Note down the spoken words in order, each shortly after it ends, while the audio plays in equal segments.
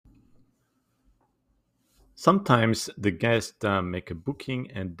Sometimes the guests make a booking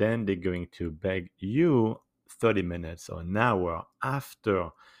and then they're going to beg you 30 minutes or an hour after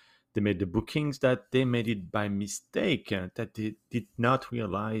they made the bookings that they made it by mistake, that they did not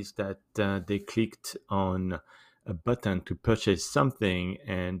realize that they clicked on a button to purchase something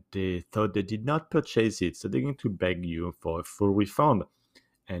and they thought they did not purchase it. So they're going to beg you for a full refund.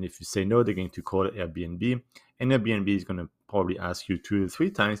 And if you say no, they're going to call Airbnb, and Airbnb is going to probably ask you 2 or 3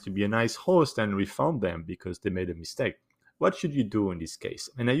 times to be a nice host and refund them because they made a mistake. What should you do in this case?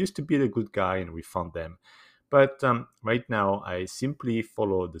 And I used to be the good guy and refund them. But right now, I simply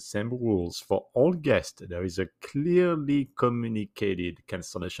follow the same rules for all guests. There is a clearly communicated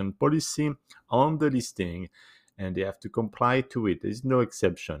cancellation policy on the listing, and they have to comply to it. There's no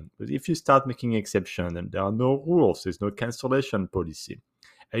exception. But if you start making exception, then there are no rules. There's no cancellation policy.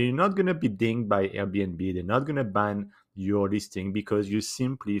 And you're not going to be dinged by Airbnb. They're not going to ban your listing because you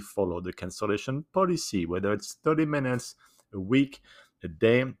simply follow the cancellation policy, whether it's 30 minutes, a week, a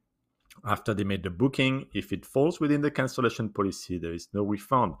day after they made the booking. If it falls within the cancellation policy, there is no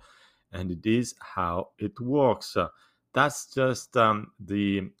refund. And it is how it works. That's just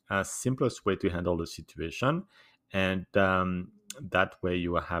the simplest way to handle the situation. And that way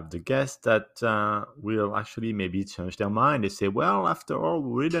you have the guests that will actually maybe change their mind. They say, well, after all,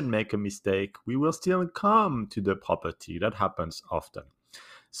 we didn't make a mistake. We will still come to the property. That happens often.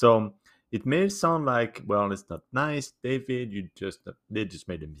 So it may sound like, well, it's not nice, David. They just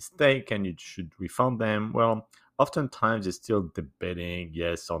made a mistake, and you should refund them. Well, oftentimes they're still debating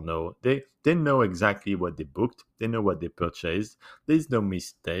yes or no. They know exactly what they booked. They know what they purchased. There's no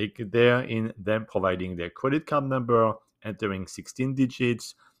mistake there in them providing their credit card number, entering 16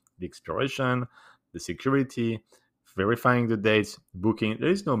 digits, the expiration, the security, verifying the dates, booking. There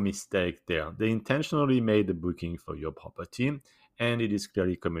is no mistake there. They intentionally made the booking for your property, and it is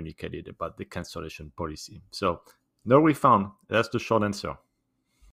clearly communicated about the cancellation policy. So, no refund. That's the short answer.